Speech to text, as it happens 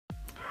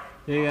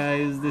Hey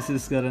guys, this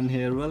is Karan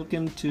here.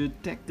 Welcome to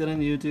Tech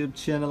Karan YouTube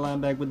channel.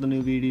 I'm back with a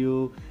new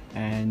video,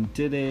 and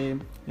today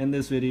in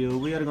this video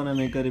we are gonna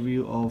make a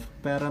review of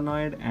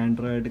Paranoid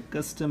Android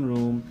custom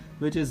ROM,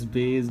 which is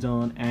based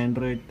on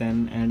Android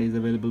 10 and is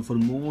available for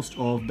most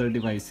of the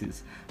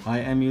devices. I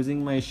am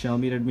using my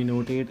Xiaomi Redmi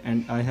Note 8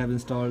 and I have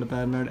installed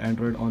Paranoid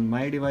Android on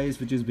my device,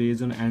 which is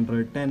based on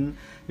Android 10.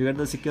 You get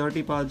the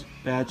security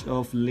patch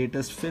of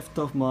latest 5th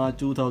of March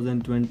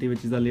 2020,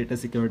 which is the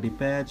latest security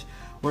patch.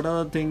 What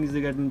are the things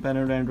you get in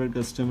Paranoid Android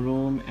custom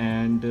ROM,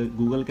 and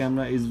Google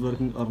camera is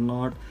working or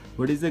not?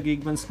 What is the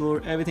GeekPen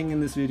score? Everything in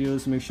this video,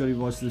 so make sure you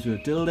watch this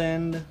video till the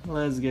end.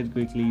 Let's get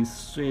quickly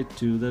straight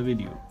to the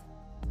video.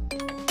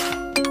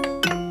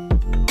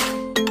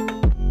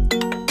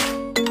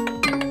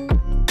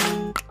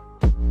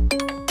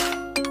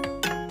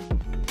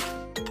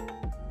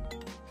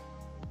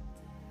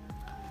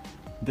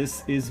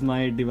 This is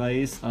my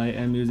device. I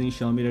am using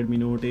Xiaomi Redmi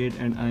Note 8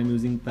 and I am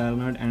using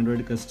Paranoid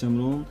Android custom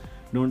ROM.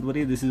 Don't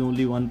worry, this is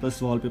only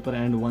OnePlus wallpaper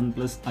and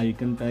OnePlus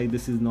icon pack.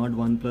 This is not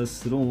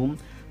OnePlus ROM.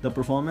 The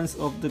performance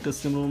of the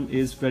custom ROM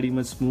is pretty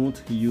much smooth.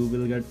 You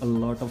will get a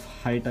lot of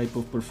high type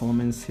of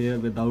performance here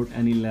without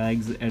any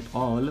lags at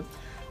all.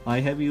 I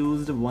have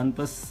used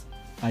OnePlus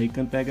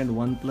icon pack and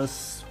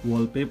OnePlus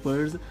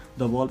wallpapers.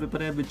 The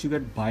wallpaper app which you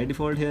get by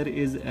default here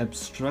is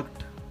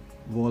Abstract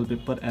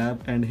wallpaper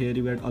app, and here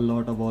you get a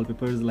lot of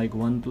wallpapers like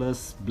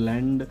OnePlus,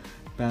 Blend,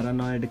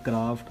 Paranoid,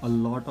 Craft. A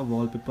lot of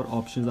wallpaper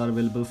options are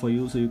available for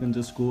you, so you can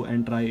just go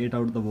and try it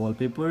out, the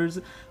wallpapers.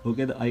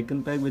 Okay, the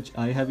icon pack which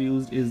I have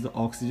used is the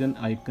Oxygen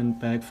icon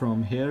pack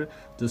from here.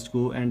 Just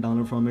go and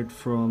download from it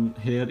from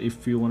here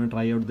if you want to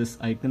try out this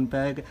icon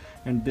pack,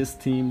 and this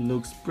theme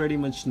looks pretty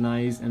much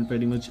nice and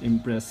pretty much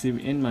impressive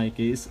in my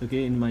case,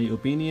 okay, in my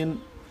opinion.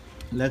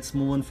 Let's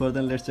move on further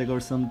and let's check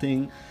out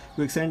something.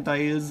 Quicksand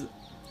tiles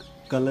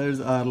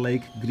colors are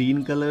like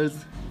green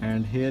colors,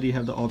 and here you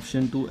have the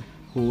option to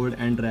hold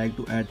and drag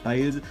to add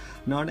tiles.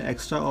 Now the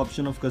extra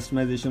option of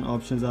customization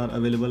options are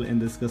available in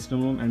this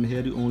custom ROM, and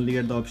here you only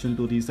get the option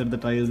to reset the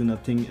tiles and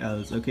nothing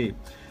else. Okay,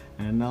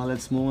 and now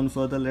let's move on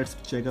further. Let's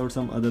check out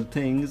some other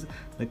things.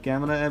 The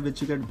camera app which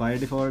you get by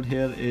default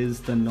here is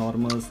the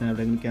normal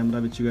Snapdragon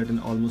camera which you get in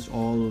almost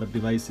all the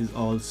devices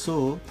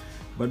also.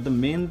 But the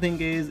main thing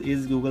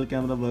is Google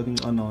camera working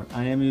or not?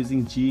 I am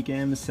using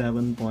GeekPen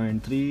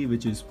 7.3,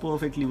 which is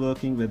perfectly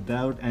working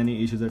without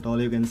any issues at all.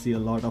 You can see a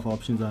lot of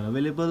options are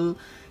available.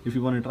 If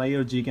you want to try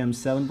your GeekPen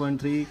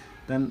 7.3,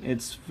 then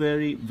it's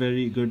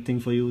very good thing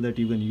for you that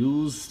you can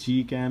use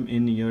GeekPen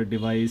in your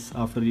device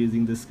after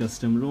using this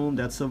custom ROM.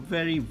 That's a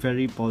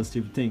very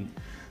positive thing.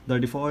 The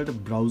default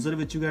browser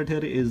which you get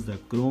here is the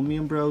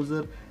Chromium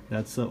browser.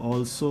 That's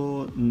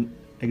also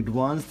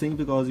advanced thing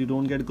because you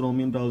don't get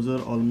Chromium browser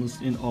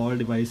almost in all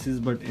devices,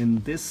 but in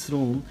this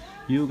ROM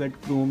you get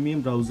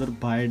Chromium browser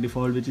by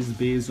default, which is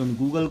based on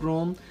Google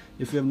Chrome.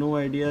 If you have no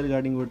idea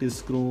regarding what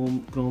is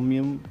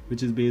Chromium,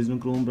 which is based on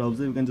Chrome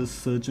browser, you can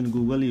just search on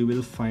Google, you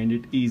will find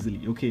it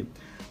easily. Okay,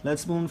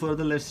 let's move on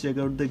further. Let's check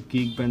out the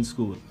GeekPen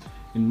score.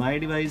 In my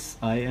device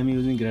I am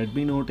using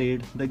Redmi Note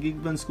 8. The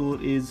GeekPen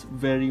score is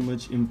very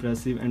much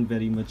impressive and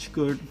very much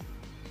good.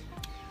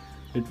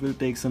 It will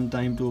take some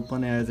time to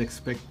open as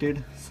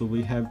expected, so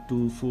we have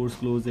to force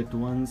close at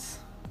once.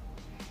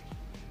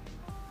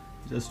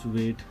 Just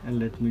wait and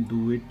let me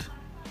do it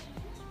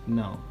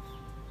now.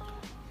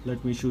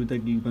 Let me show you the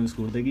GeekPen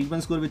score. The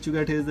GeekPen score which you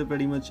get here is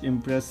pretty much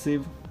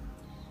impressive.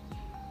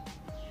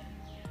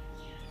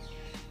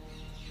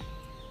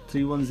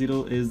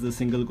 310 is the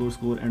single core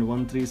score and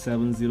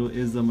 1370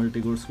 is the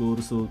multi-core score,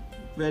 so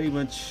very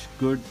much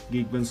good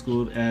GeekPen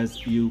score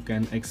as you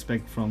can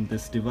expect from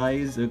this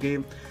device.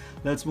 Okay,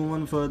 let's move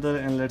on further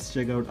and let's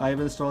check out. I've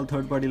installed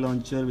third-party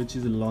launcher, which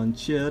is a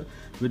launcher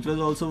which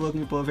was also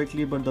working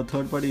perfectly, but the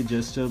third-party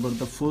gesture, but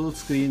the full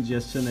screen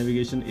gesture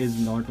navigation is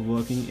not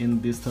working in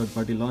this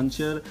third-party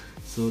launcher.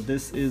 So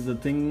this is the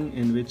thing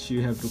in which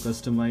you have to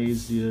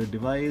customize your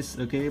device.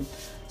 Okay,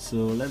 so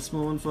let's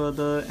move on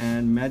further.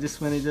 And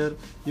Magisk Manager,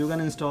 you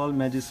can install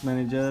Magisk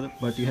Manager,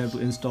 but you have to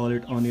install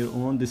it on your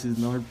own. This is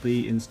not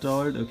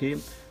pre-installed. Okay,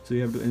 so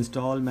you have to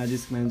install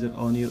Magisk Manager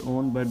on your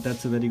own, but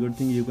that's a very good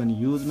thing. You can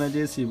use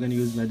Magisk, you can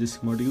use Magisk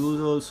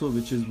modules also,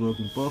 which is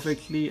working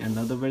perfectly.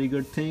 Another very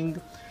good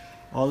thing.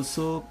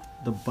 Also,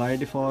 the by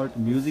default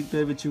music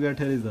player which you get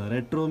here is the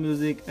retro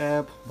music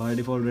app. By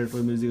default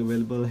retro music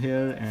available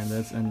here, and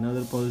that's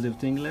another positive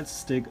thing.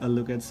 Let's take a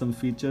look at some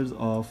features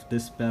of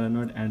this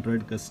Paranoid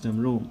Android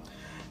custom ROM.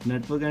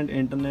 Network and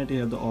internet,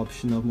 you have the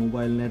option of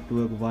mobile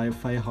network,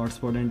 Wi-Fi,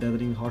 hotspot and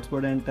tethering.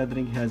 Hotspot and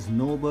tethering has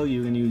no bug.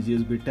 You can use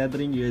USB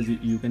tethering,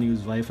 you can use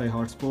Wi-Fi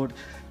hotspot,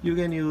 you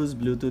can use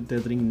Bluetooth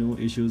tethering, no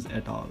issues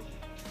at all.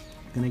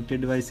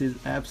 Connected devices,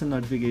 apps and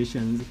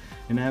notifications.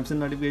 In apps and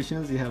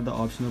notifications you have the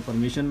option of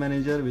permission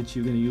manager, which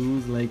you can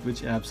use like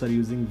which apps are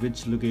using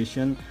which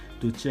location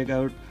to check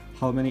out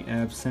how many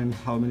apps and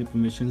how many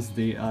permissions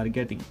they are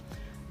getting.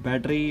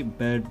 Battery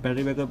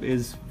backup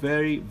is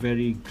very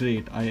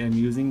great. I am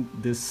using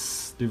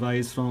this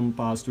device from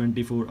past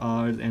 24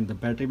 hours and the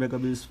battery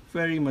backup is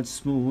very much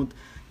smooth.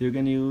 You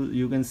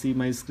can see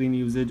my screen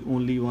usage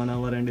only 1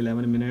 hour and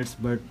 11 minutes,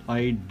 but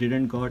I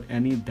didn't got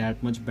any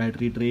that much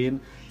battery drain.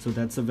 So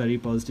that's a very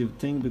positive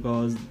thing,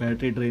 because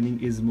battery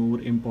draining is more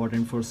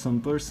important for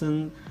some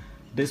person.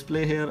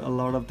 Display here, a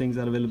lot of things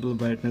are available: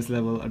 brightness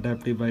level,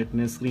 adaptive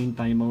brightness, screen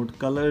timeout,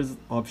 colors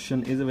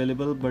option is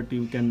available, but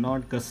you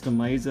cannot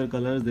customize your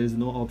colors. There is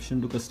no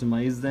option to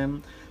customize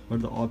them,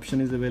 but the option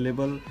is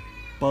available.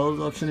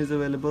 Pulse option is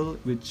available,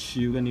 which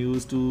you can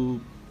use to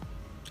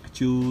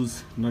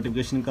choose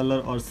notification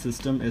color or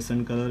system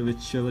accent color,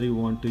 whichever you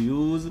want to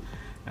use.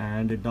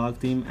 And a dark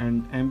theme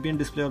and ambient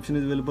display option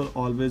is available.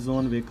 Always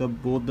on, wake up,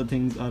 both the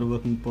things are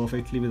working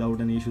perfectly without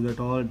any issues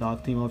at all.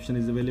 Dark theme option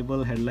is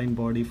available. Headline,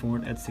 body,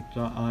 font,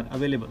 etc. are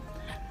available.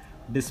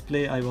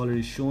 Display I've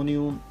already shown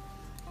you.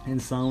 In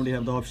sound, you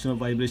have the option of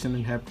vibration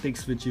and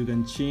haptics, which you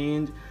can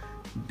change.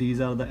 These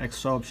are the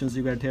extra options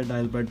you get here: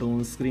 dial by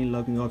tone, screen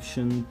locking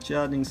option,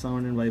 charging,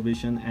 sound and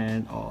vibration,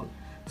 and all.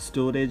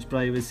 Storage,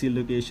 privacy,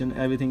 location,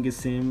 everything is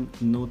same,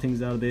 no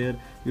things are there.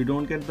 You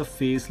don't get the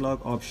face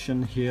lock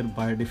option here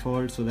by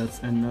default, so that's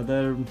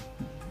another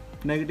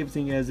negative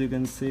thing, as you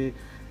can say,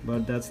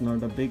 but that's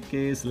not a big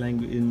case.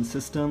 Language in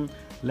system,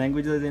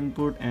 languages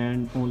input,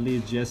 and only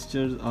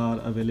gestures are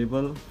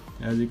available.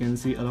 As you can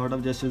see, a lot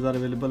of gestures are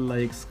available,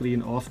 like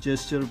screen off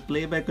gesture.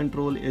 Playback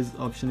control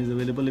option is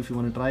available if you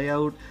want to try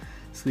out.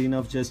 Screen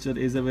off gesture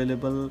is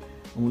available.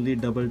 Only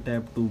double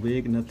tap to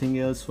wake, nothing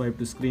else. Swipe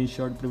to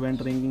screenshot,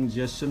 prevent ringing.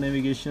 Gesture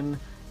navigation,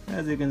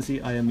 as you can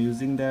see, I am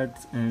using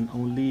that, and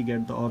only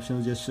get the option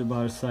of gesture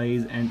bar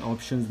size and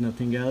options,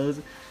 nothing else.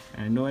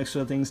 And no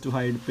extra things to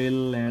hide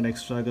pill and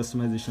extra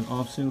customization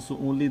options. So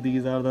only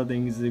these are the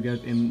things you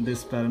get in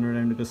this Paranoid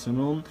Android custom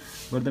ROM.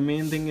 But the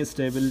main thing is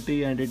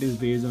stability, and it is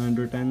based on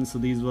Android 10. So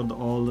these were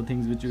all the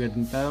things which you get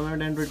in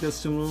Paranoid Android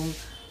custom ROM.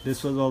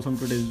 This was all from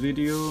today's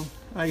video.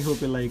 I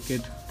hope you like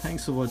it.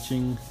 Thanks for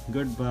watching.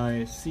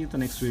 Goodbye. See you in the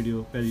next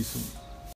video very soon.